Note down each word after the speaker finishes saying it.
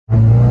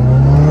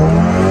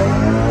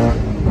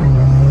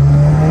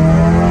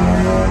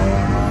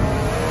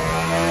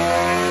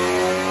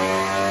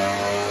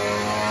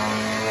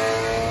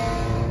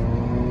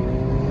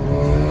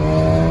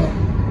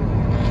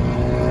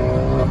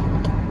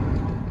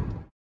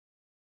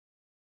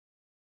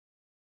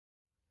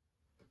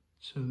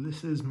So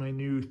this is my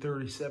new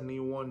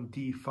 3071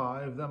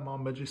 D5 that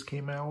Mamba just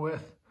came out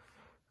with.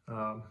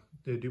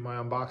 To do my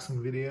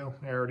unboxing video,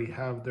 I already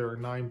have their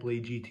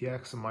 9-blade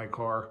GTX in my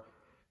car,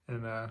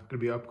 and going to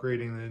be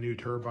upgrading the new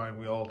turbine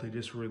wheel they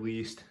just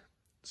released.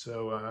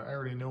 So I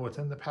already know what's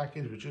in the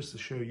package, but just to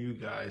show you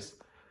guys,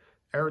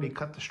 I already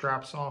cut the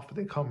straps off, but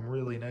they come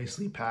really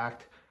nicely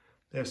packed.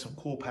 They have some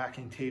cool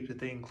packing tape that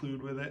they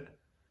include with it.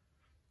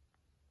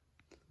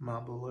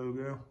 MAMBA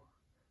logo.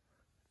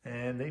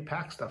 And they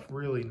pack stuff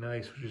really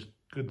nice, which is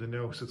good to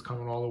know because it's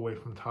coming all the way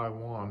from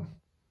Taiwan.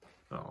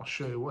 I'll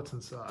show you what's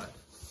inside.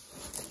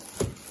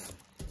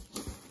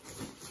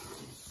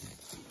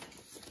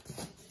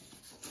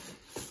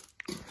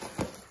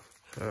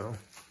 So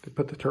they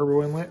put the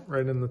turbo inlet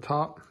right in the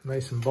top,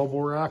 nice and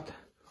bubble wrapped.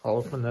 I'll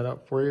open that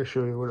up for you,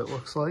 show you what it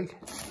looks like.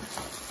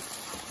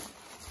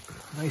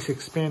 Nice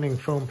expanding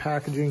foam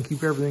packaging,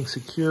 keep everything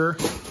secure.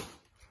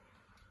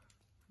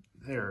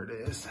 There it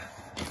is.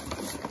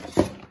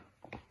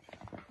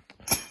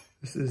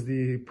 This is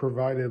the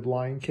provided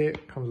line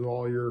kit. Comes with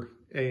all your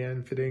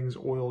AN fittings,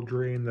 oil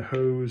drain, the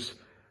hose,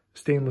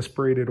 stainless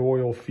braided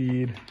oil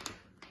feed,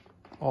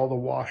 all the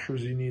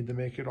washers you need to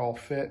make it all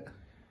fit.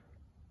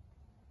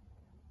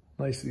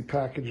 Nicely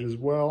packaged as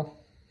well.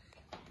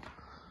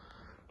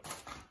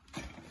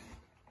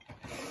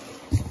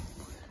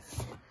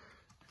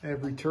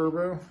 Every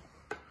turbo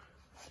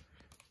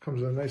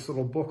comes with a nice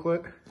little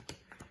booklet.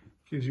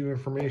 Gives you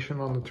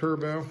information on the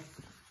turbo,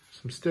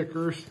 some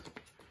stickers.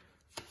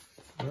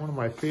 One of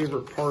my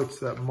favorite parts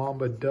that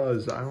Mamba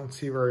does, I don't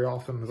see very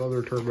often with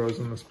other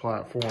turbos on this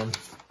platform.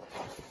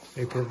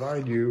 They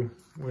provide you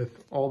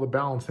with all the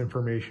balance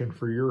information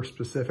for your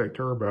specific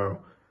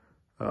turbo.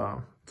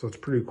 So it's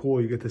pretty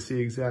cool. You get to see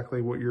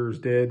exactly what yours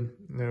did,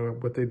 you know,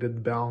 what they did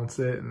to balance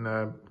it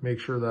and make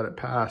sure that it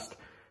passed.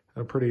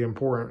 Pretty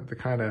important, the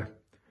kind of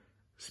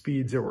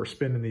speeds that we're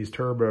spinning these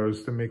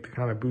turbos to make the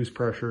kind of boost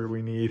pressure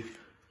we need.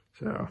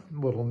 So a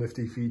little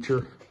nifty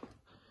feature.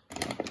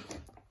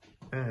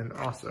 And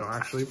also,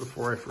 actually,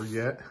 before I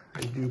forget,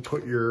 I do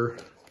put your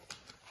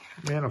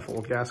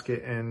manifold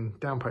gasket and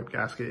downpipe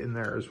gasket in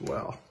there as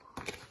well.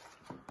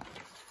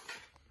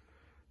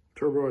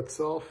 Turbo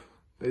itself,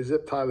 they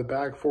zip tie the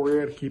bag for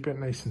you to keep it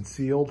nice and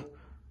sealed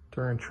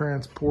during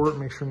transport.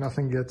 Make sure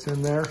nothing gets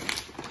in there.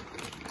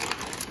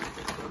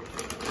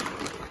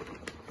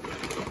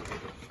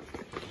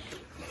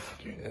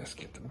 Okay, let's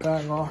get the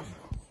bag off.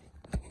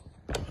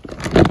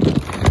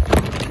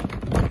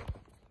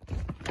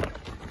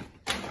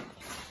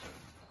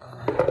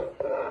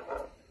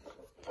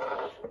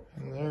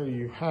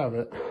 Have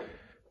it.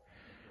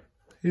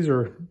 These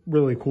are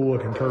really cool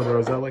looking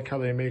turbos. I like how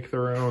they make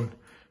their own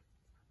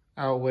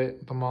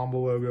outlet, the Mamba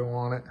logo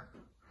on it,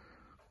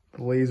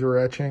 the laser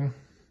etching,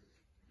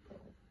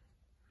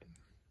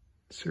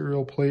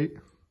 serial plate.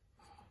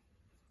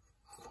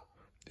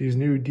 These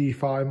new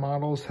D5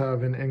 models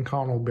have an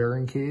incontinent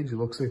bearing cage. It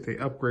looks like they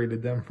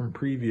upgraded them from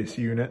previous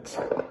units.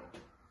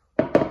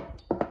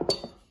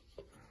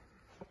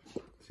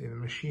 See, the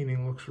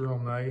machining looks real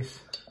nice.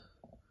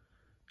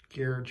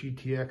 Garrett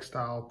GTX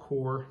style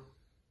core.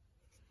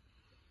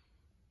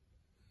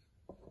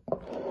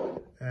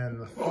 And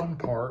the fun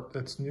part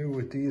that's new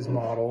with these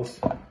models,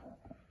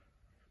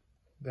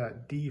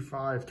 that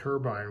D5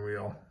 turbine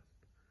wheel.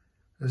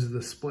 This is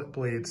the split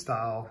blade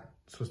style.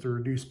 It's supposed to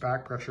reduce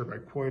back pressure by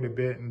quite a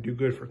bit and do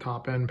good for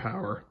top end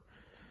power.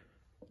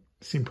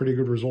 Seen pretty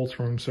good results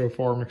from them so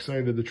far. I'm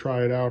excited to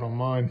try it out on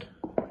mine.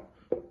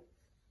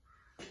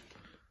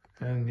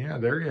 And yeah,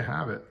 there you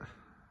have it.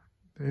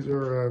 These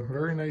are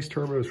very nice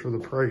turbos for the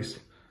price.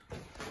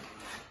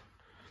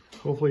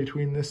 Hopefully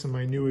between this and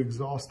my new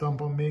exhaust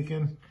dump I'm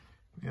making,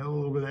 a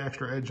little bit of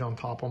extra edge on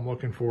top I'm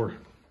looking for.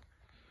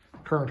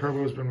 Current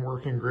turbo has been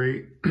working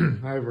great.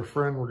 I have a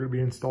friend, we're going to be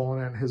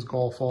installing it in his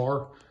Golf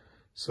R,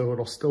 so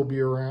it'll still be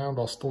around.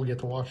 I'll still get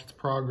to watch its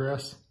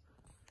progress.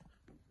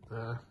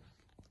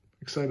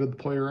 Excited to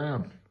play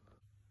around.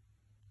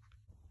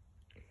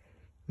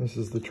 This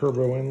is the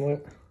turbo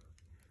inlet.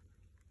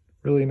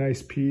 Really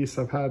nice piece.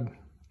 I've had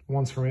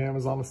ones from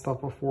Amazon and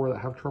stuff before that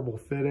have trouble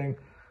fitting.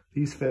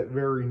 These fit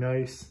very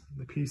nice.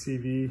 The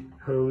PCV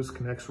hose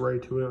connects right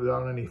to it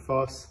without any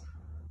fuss.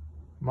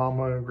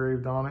 Mamba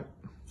engraved on it.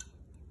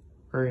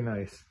 Very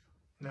nice.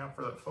 Now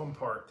for the fun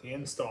part, the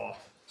install.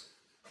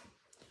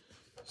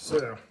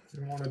 So,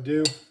 you want to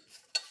do,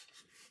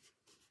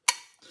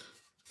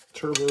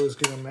 turbo is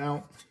going to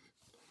mount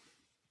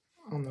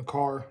on the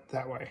car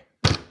that way.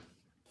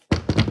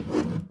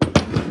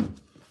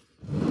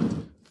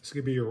 This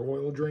could be your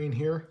oil drain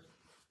here.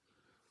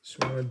 So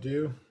what I'm going to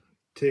do,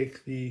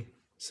 take the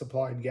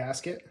supplied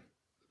gasket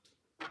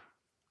and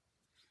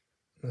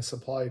the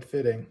supplied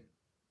fitting.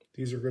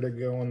 These are going to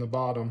go on the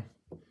bottom.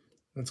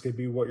 That's going to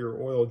be what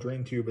your oil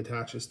drain tube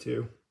attaches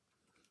to.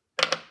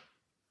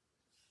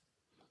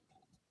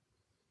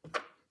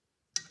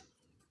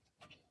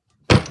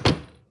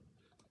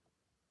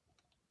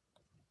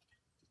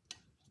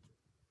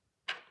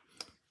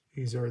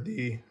 These are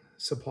the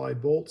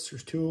supplied bolts.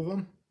 There's 2 of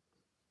them.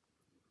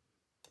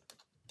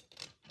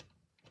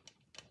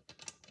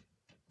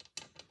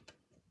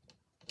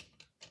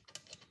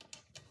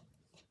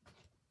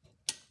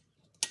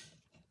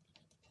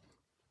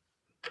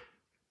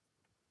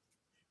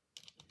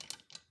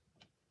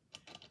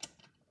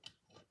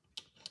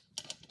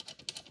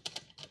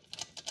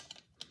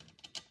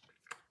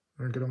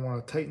 We're going to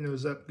want to tighten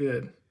those up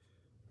good.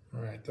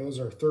 All right, those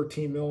are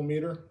 13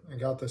 millimeter. I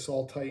got this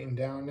all tightened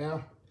down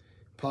now.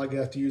 Probably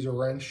gonna have to use a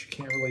wrench. You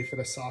can't really fit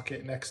a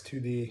socket next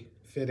to the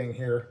fitting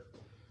here.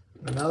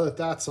 And now that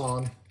that's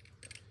on,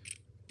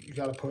 you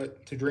got to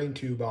put the drain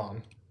tube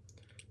on.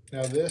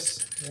 Now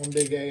this one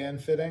big AN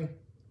fitting,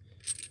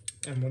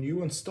 and when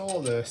you install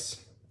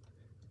this,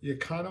 you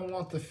kind of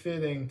want the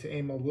fitting to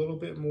aim a little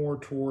bit more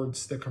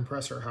towards the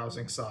compressor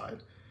housing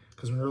side,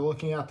 because when you're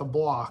looking at the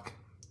block,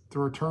 the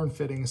return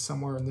fitting is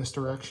somewhere in this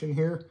direction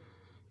here.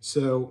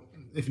 So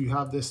if you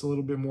have this a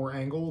little bit more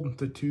angled,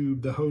 the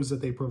tube, the hose that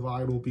they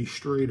provide will be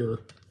straighter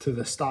to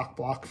the stock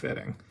block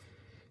fitting.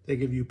 They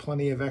give you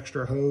plenty of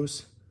extra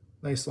hose,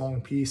 nice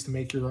long piece to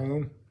make your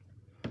own.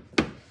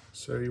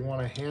 So you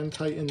want to hand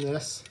tighten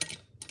this.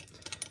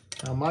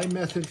 Now my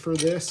method for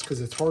this, because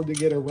it's hard to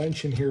get a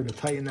wrench in here to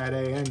tighten that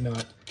AN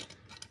nut,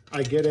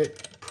 I get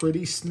it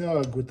pretty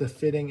snug with the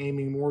fitting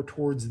aiming more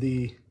towards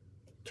the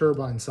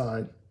turbine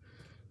side.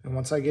 And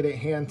once I get it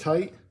hand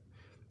tight,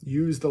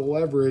 use the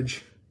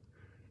leverage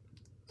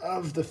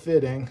of the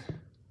fitting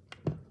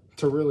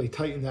to really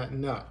tighten that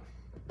nut.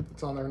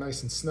 It's on there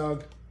nice and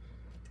snug.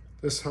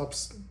 This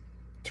helps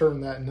turn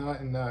that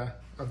nut, and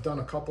I've done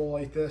a couple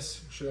like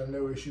this. Should have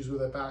no issues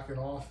with it backing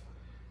off.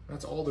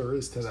 That's all there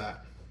is to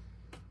that.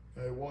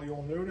 Well,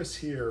 you'll notice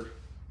here,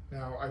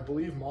 now I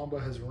believe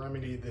MAMBA has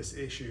remedied this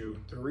issue.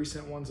 The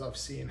recent ones I've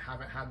seen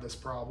haven't had this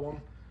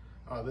problem.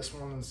 This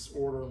one's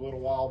ordered a little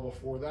while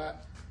before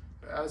that.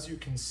 But as you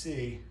can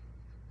see,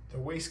 the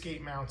wastegate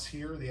mounts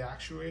here, the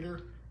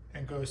actuator,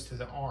 and goes to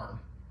the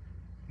arm.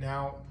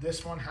 Now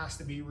this one has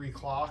to be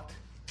reclocked,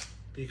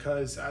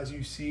 because as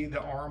you see,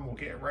 the arm will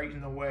get right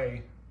in the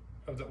way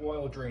of the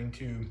oil drain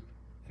tube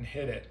and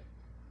hit it.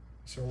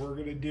 So what we're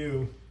gonna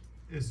do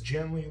is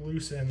gently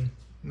loosen,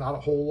 not a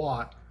whole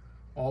lot,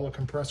 all the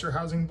compressor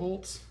housing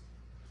bolts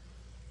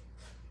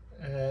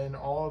and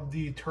all of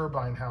the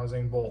turbine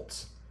housing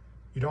bolts.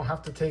 You don't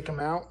have to take them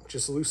out,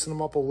 just loosen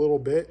them up a little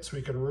bit so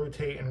we can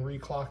rotate and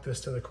reclock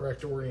this to the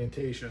correct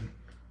orientation.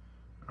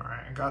 All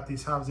right, I got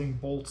these housing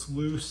bolts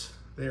loose.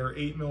 They are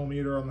 8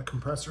 millimeter on the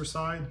compressor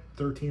side,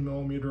 13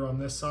 millimeter on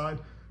this side.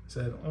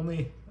 Said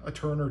only a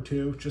turn or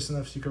two, just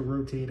enough so you could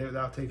rotate it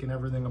without taking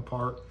everything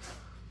apart.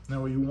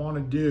 Now what you want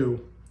to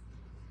do,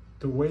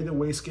 the way the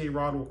wastegate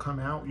rod will come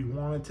out, you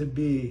want it to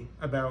be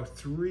about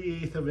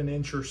 3/8 of an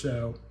inch or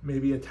so,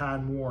 maybe a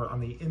tad more, on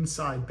the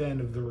inside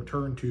bend of the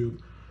return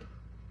tube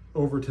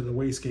over to the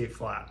wastegate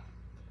flat.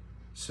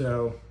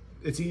 So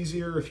it's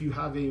easier if you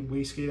have a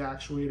wastegate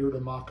actuator to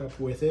mock up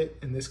with it.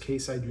 In this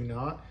case, I do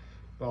not,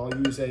 but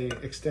I'll use a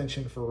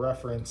extension for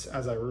reference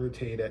as I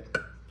rotate it.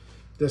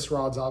 This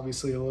rod's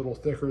obviously a little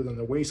thicker than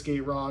the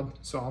wastegate rod,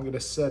 so I'm going to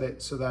set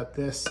it so that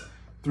this,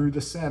 through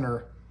the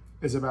center,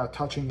 is about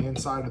touching the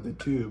inside of the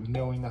tube,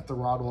 knowing that the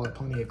rod will have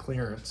plenty of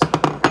clearance.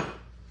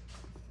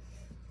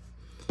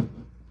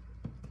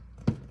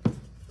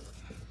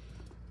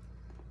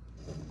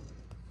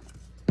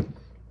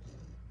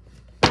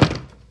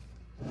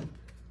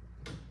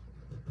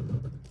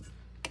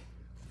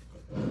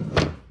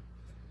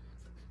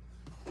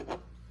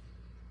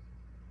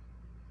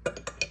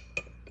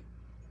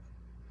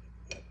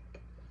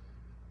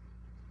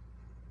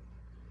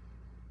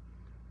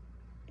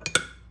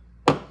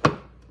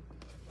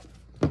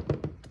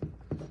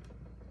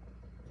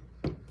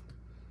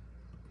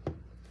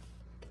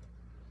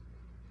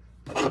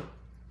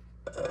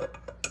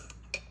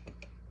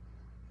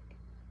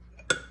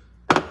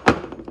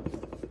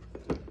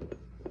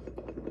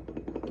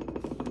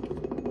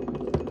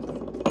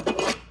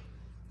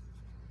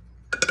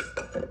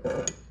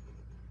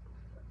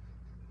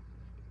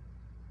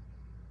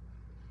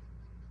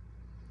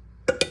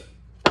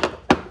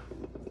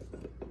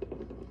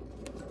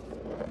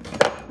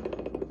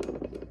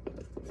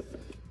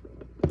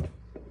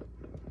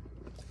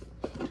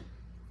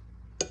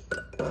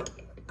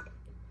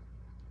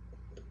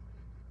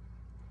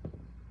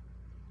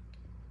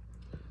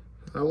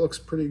 That looks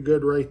pretty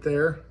good right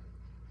there.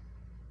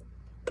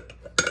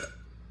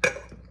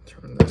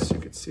 Turn this so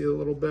you can see a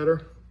little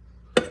better.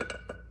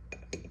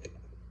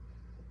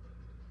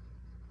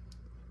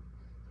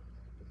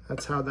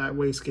 That's how that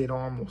wastegate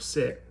arm will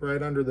sit,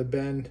 right under the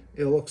bend.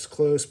 It looks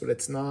close, but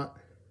it's not.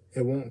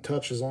 It won't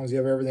touch as long as you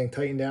have everything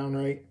tightened down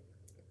right.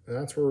 And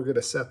that's where we're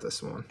gonna set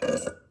this one.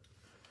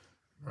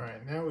 All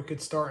right, now we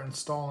could start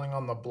installing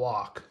on the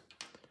block.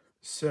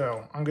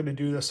 So I'm gonna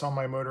do this on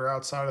my motor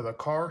outside of the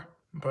car,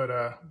 but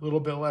a little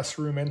bit less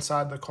room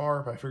inside the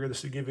car. But I figured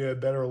this would give you a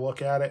better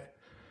look at it.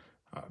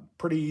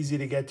 Pretty easy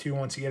to get to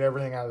once you get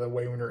everything out of the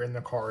way when you're in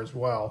the car as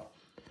well.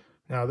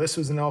 Now this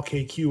was an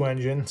LKQ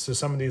engine, so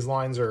some of these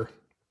lines are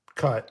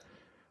cut.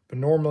 But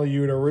normally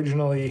you would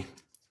originally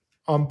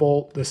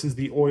unbolt, this is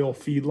the oil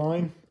feed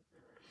line.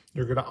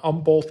 You're gonna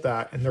unbolt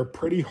that, and they're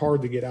pretty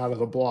hard to get out of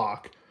the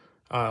block.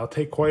 It'll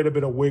take quite a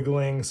bit of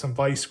wiggling, some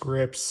vice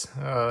grips,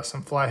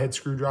 some flathead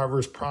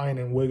screwdrivers prying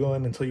and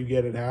wiggling until you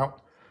get it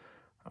out.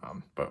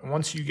 But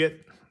once you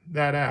get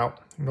that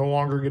out, you're no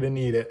longer going to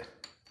need it.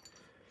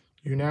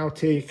 You now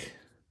take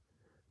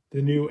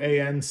the new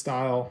AN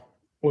style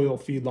oil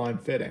feed line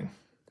fitting.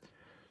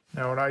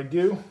 Now what I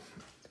do,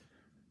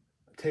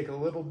 take a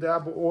little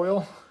dab of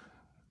oil,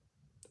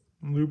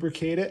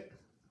 lubricate it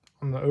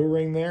on the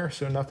O-ring there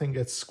so nothing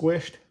gets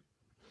squished.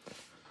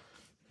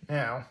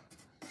 Now,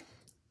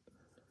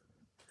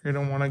 you're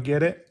going to want to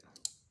get it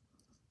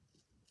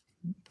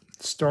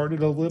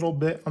started a little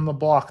bit on the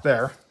block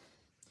there.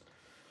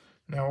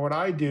 Now what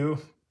I do,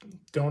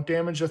 don't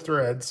damage the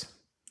threads.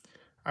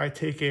 I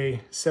take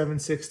a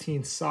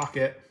 7/16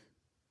 socket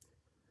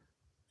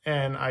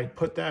and I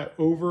put that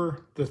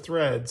over the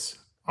threads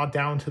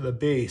down to the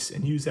base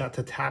and use that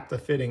to tap the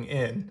fitting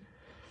in.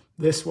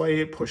 This way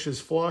it pushes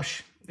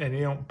flush and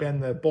you don't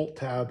bend the bolt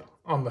tab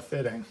on the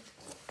fitting.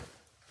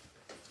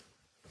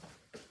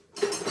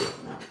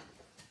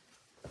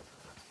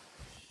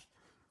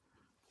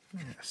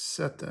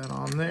 Set that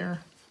on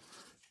there.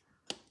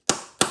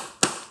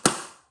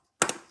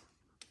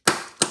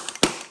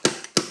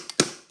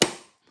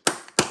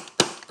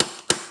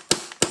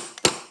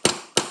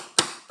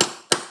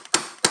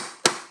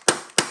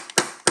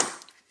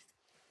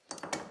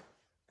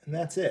 And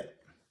that's it.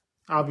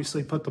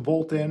 Obviously put the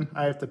bolt in.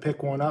 I have to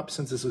pick one up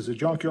since this is a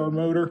junkyard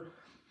motor.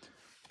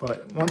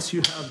 But once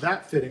you have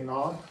that fitting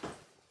on,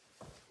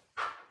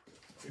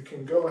 you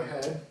can go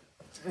ahead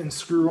and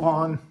screw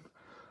on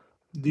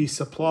the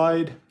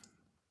supplied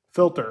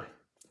filter.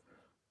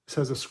 This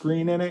has a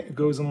screen in it. It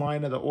goes in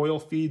line of the oil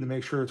feed to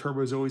make sure the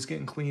turbo is always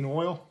getting clean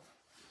oil.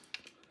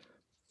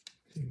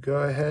 You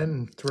go ahead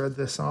and thread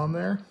this on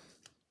there.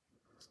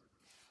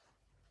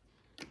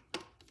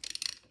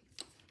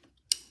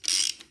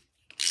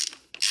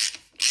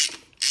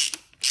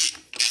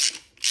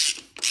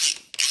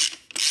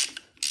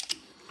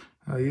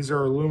 These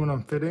are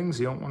aluminum fittings.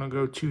 You don't want to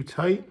go too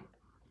tight.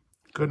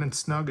 Good and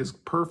snug is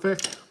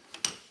perfect.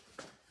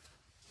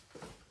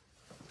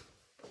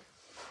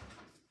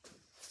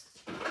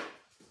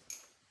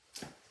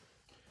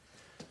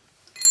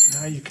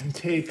 Now you can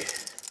take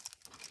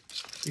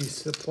the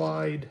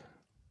supplied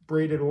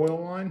braided oil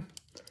line.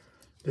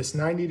 This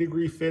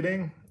 90-degree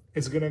fitting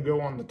is going to go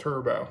on the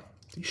turbo.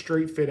 The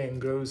straight fitting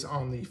goes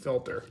on the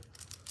filter.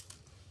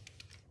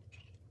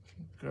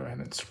 Go ahead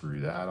and screw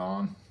that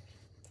on.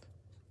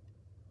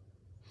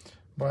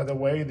 By the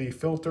way, the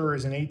filter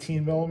is an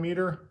 18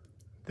 millimeter.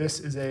 This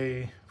is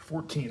a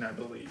 14, I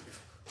believe.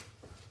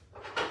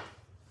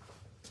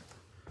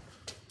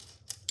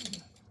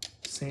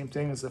 Same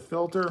thing as the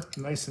filter,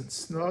 nice and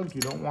snug.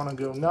 You don't want to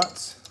go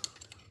nuts.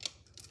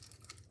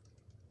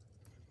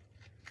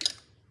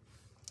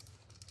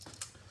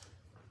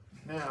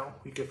 Now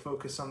we can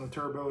focus on the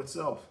turbo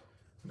itself.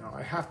 Now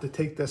I have to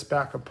take this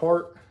back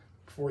apart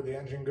before the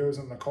engine goes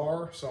in the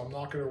car, so I'm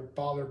not going to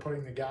bother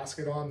putting the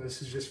gasket on.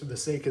 This is just for the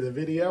sake of the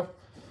video.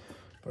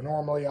 But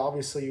normally,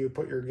 obviously, you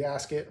put your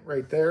gasket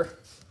right there.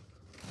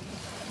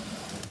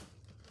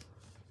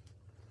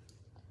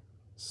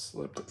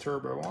 Slip the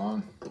turbo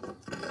on.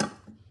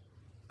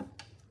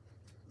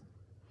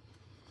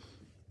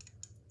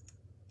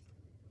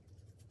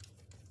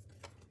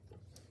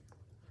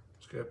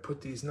 Just gonna put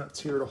these nuts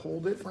here to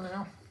hold it for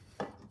now.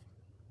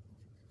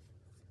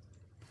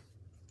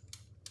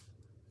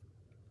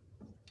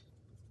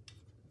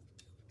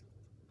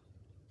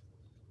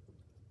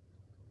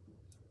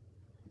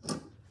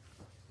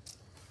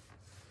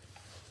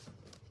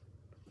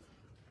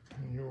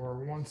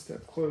 One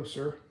step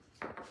closer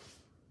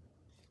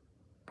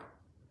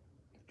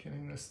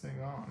getting this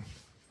thing on.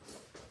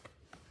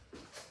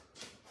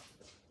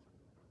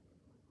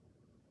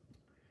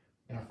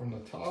 Now from the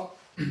top,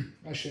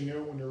 as you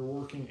know, when you're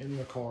working in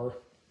the car,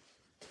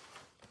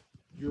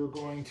 you're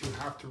going to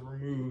have to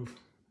remove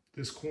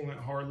this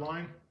coolant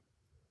hardline.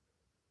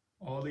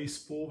 All these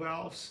spool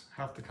valves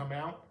have to come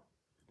out.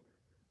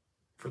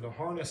 For the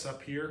harness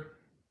up here,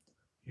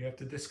 you have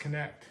to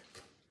disconnect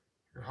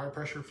your high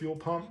pressure fuel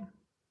pump,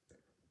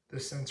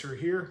 this sensor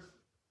here,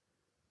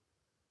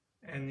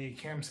 and the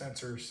cam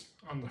sensors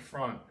on the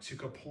front, so you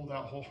can pull that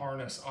whole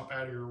harness up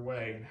out of your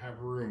way and have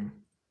room.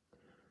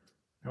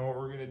 Now what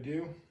we're going to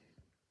do,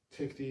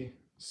 take the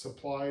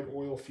supplied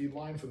oil feed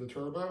line for the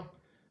turbo,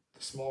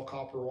 the small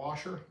copper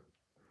washer,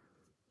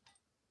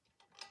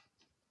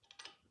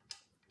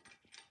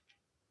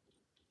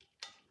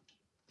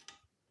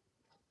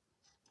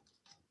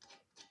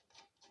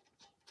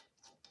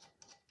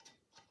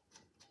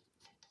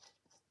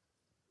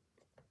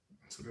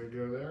 so they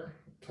go there,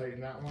 tighten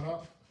that one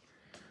up.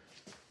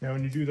 Now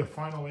when you do the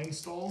final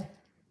install,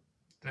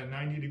 that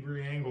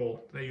 90-degree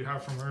angle that you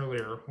have from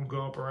earlier will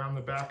go up around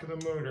the back of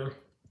the motor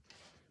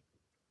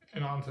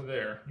and onto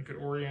there. You could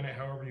orient it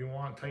however you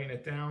want, tighten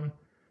it down,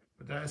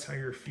 but that is how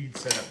your feed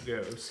setup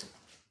goes.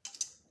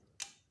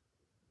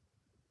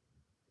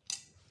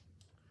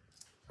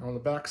 On the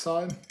back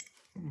side,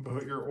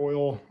 put your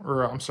oil,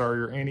 or I'm sorry,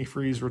 your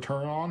antifreeze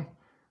return on.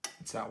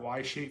 It's that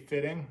Y-shaped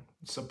fitting,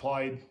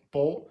 supplied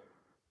bolt,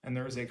 and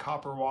there's a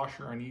copper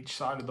washer on each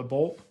side of the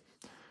bolt.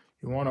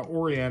 You want to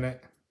orient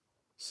it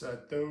so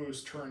that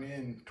those turn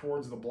in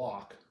towards the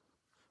block.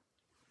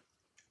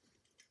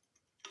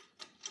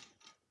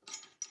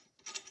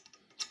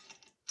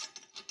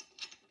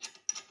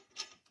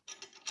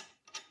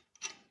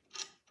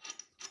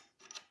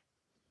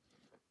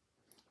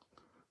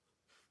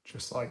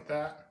 just like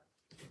that.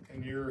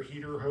 And your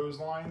heater hose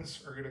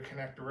lines are going to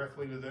connect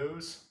directly to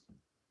those.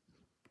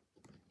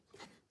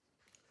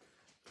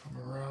 Come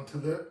around to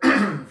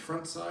the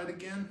front side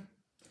again.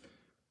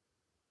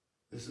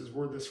 This is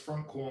where this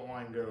front coolant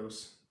line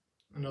goes.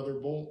 Another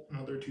bolt,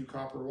 another 2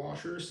 copper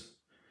washers.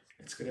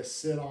 It's going to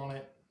sit on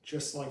it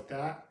just like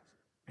that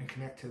and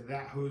connect to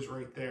that hose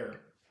right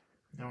there.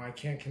 Now I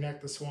can't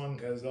connect this one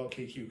because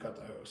LKQ cut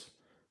the hose,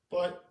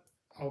 but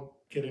I'll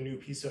get a new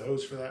piece of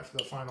hose for that for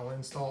the final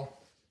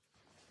install.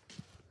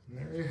 And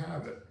there you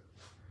have it.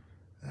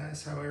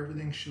 That's how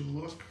everything should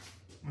look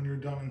when you're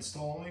done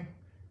installing.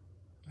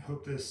 I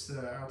hope this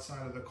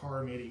outside of the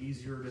car made it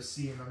easier to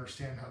see and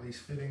understand how these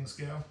fittings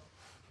go.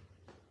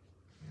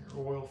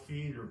 Your oil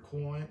feed, your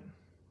coolant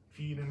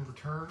feed and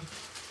return.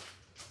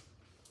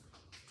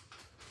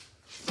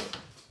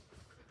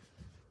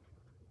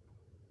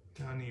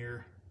 Down to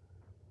your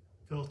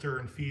filter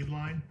and feed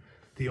line.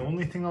 The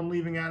only thing I'm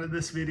leaving out of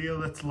this video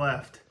that's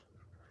left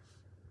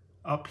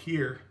up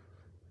here,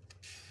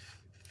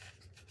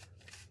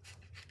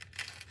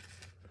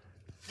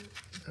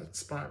 that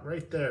spot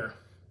right there,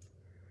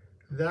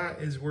 that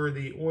is where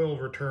the oil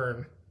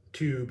return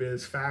tube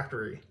is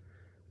factory.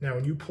 Now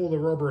when you pull the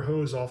rubber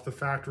hose off the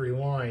factory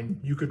line,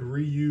 you could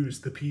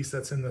reuse the piece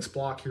that's in this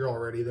block here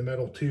already, the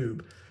metal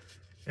tube.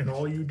 And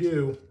all you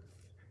do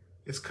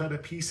is cut a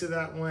piece of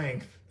that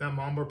length that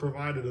Mamba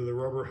provided of the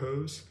rubber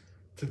hose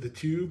to the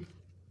tube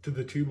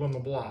on the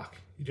block.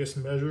 You just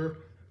measure,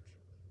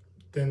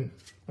 then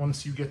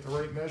once you get the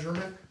right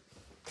measurement,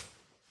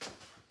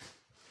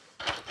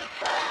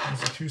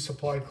 these are 2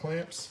 supplied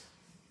clamps,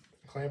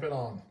 clamp it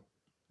on.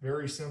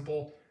 Very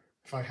simple.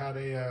 If I had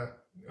a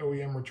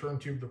OEM return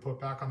tube to put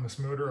back on this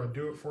motor, I'd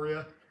do it for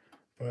you,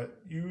 but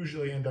you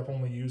usually end up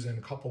only using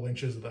a couple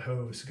inches of the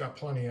hose. You got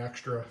plenty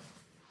extra.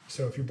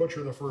 So if you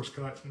butcher the first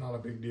cut, not a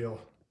big deal.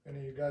 Any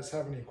of you guys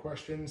have any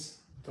questions?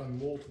 I've done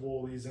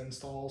multiple of these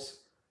installs,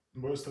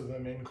 most of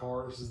them in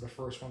cars. This is the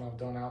first one I've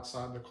done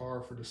outside the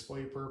car for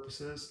display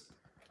purposes.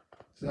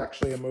 This is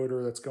actually a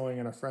motor that's going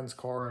in a friend's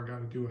car. I got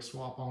to do a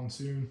swap on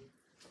soon.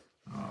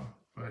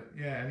 But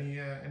yeah,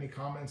 any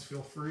comments,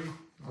 feel free.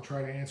 I'll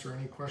try to answer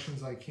any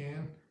questions I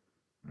can.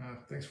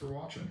 Thanks for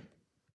watching.